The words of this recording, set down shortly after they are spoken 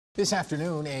This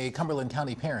afternoon, a Cumberland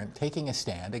County parent taking a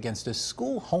stand against a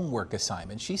school homework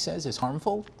assignment she says is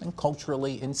harmful and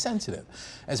culturally insensitive.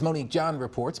 As Monique John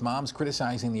reports, mom's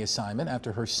criticizing the assignment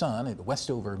after her son at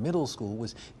Westover Middle School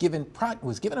was given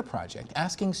a project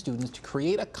asking students to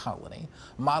create a colony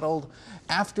modeled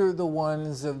after the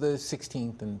ones of the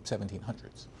 16th and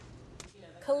 1700s.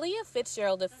 Kalia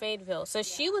Fitzgerald of Fayetteville says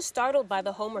she was startled by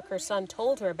the homework her son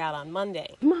told her about on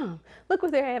Monday. Mom, look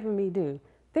what they're having me do.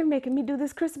 They're making me do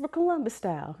this Christopher Columbus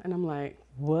style. And I'm like,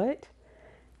 what?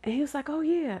 And he was like, oh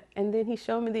yeah. And then he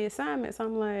showed me the assignments.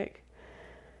 I'm like,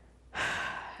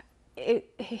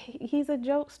 he's a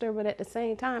jokester, but at the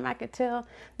same time, I could tell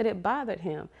that it bothered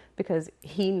him because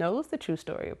he knows the true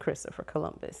story of Christopher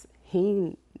Columbus.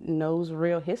 He knows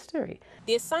real history.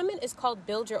 The assignment is called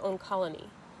Build Your Own Colony.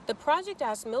 The project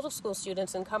asked middle school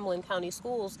students in Cumberland County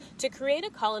Schools to create a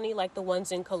colony like the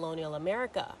ones in colonial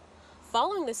America,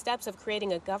 following the steps of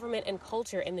creating a government and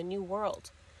culture in the New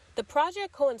World. The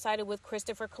project coincided with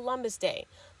Christopher Columbus Day,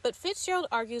 but Fitzgerald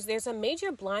argues there's a major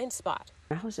blind spot.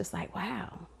 I was just like,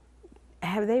 wow,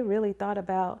 have they really thought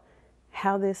about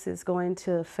how this is going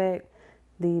to affect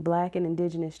the Black and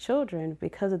Indigenous children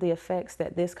because of the effects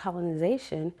that this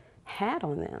colonization had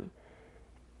on them?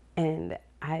 And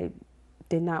I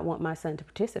did not want my son to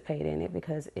participate in it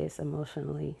because it's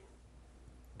emotionally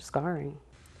scarring.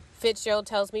 Fitzgerald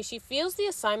tells me she feels the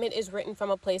assignment is written from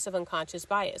a place of unconscious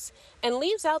bias and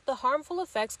leaves out the harmful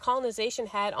effects colonization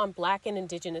had on Black and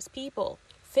Indigenous people.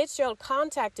 Fitzgerald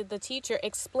contacted the teacher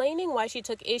explaining why she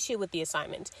took issue with the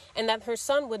assignment and that her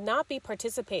son would not be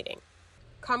participating.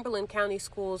 Cumberland County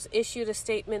Schools issued a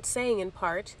statement saying, in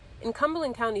part, "In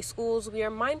Cumberland County Schools, we are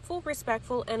mindful,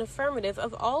 respectful, and affirmative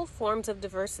of all forms of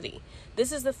diversity.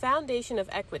 This is the foundation of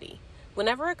equity.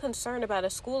 Whenever a concern about a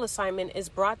school assignment is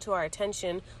brought to our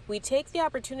attention, we take the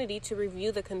opportunity to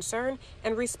review the concern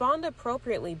and respond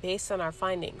appropriately based on our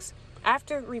findings.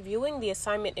 After reviewing the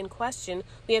assignment in question,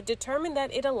 we have determined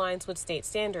that it aligns with state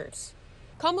standards."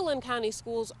 Cumberland County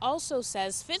Schools also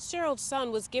says Fitzgerald's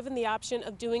son was given the option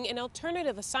of doing an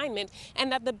alternative assignment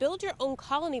and that the Build Your Own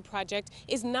Colony project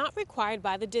is not required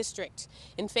by the district.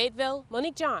 In Fayetteville,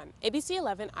 Monique John, ABC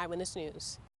 11 Eyewitness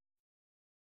News.